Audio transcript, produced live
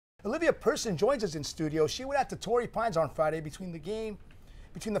Oliwia Persson joins us in studio. She went out to Torrey Pines on Friday between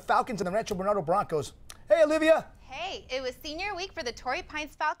the Falcons and the Rancho Bernardo Broncos. Hey, Oliwia. Hey, it was senior week for the Torrey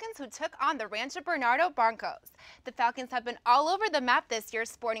Pines Falcons, who took on the Rancho Bernardo Broncos. The Falcons have been all over the map this year,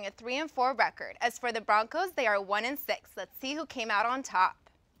 sporting a 3-4 record. As for the Broncos, they are 1-6. Let's see who came out on top.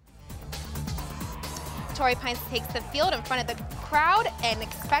 Torrey Pines takes the field in front of the crowd and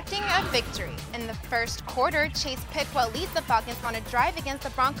expecting a victory. In the first quarter, Chase Pickwell leads the Falcons on a drive against the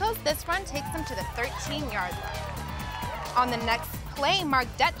Broncos. This run takes them to the 13-yard line. On the next play, Mark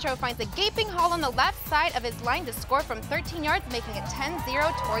Detro finds a gaping hole on the left side of his line to score from 13 yards, making it 10-0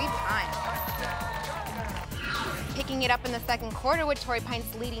 Torrey Pines. Picking it up in the second quarter with Torrey Pines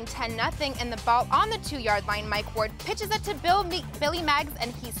leading 10-0 and the ball on the 2-yard line, Mike Ward pitches it to Billy Maggs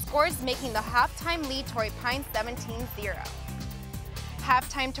and he scores, making the halftime lead Torrey Pines 17-0.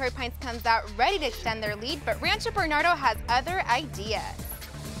 Halftime, Torrey Pines comes out ready to extend their lead, but Rancho Bernardo has other ideas.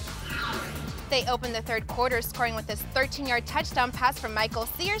 They open the third quarter scoring with this 13-yard touchdown pass from Michael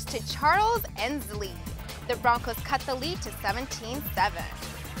Sears to Charles Ensley. The Broncos cut the lead to 17-7.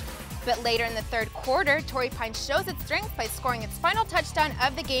 But later in the third quarter, Torrey Pines shows its strength by scoring its final touchdown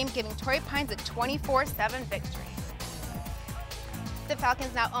of the game, giving Torrey Pines a 24-7 victory. The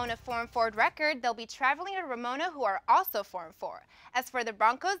Falcons now own a 4-4 record. They'll be traveling to Ramona, who are also 4-4. As for the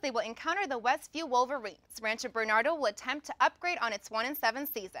Broncos, they will encounter the Westview Wolverines. Rancho Bernardo will attempt to upgrade on its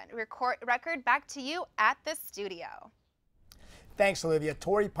 1-7 season. Record back to you at the studio. Thanks, Oliwia.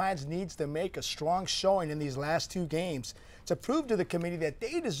 Torrey Pines needs to make a strong showing in these last two games to prove to the committee that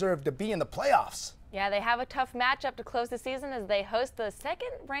they deserve to be in the playoffs. Yeah, they have a tough matchup to close the season as they host the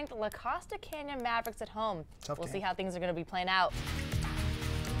second-ranked La Costa Canyon Mavericks at home. We'll see how things are going to be playing out.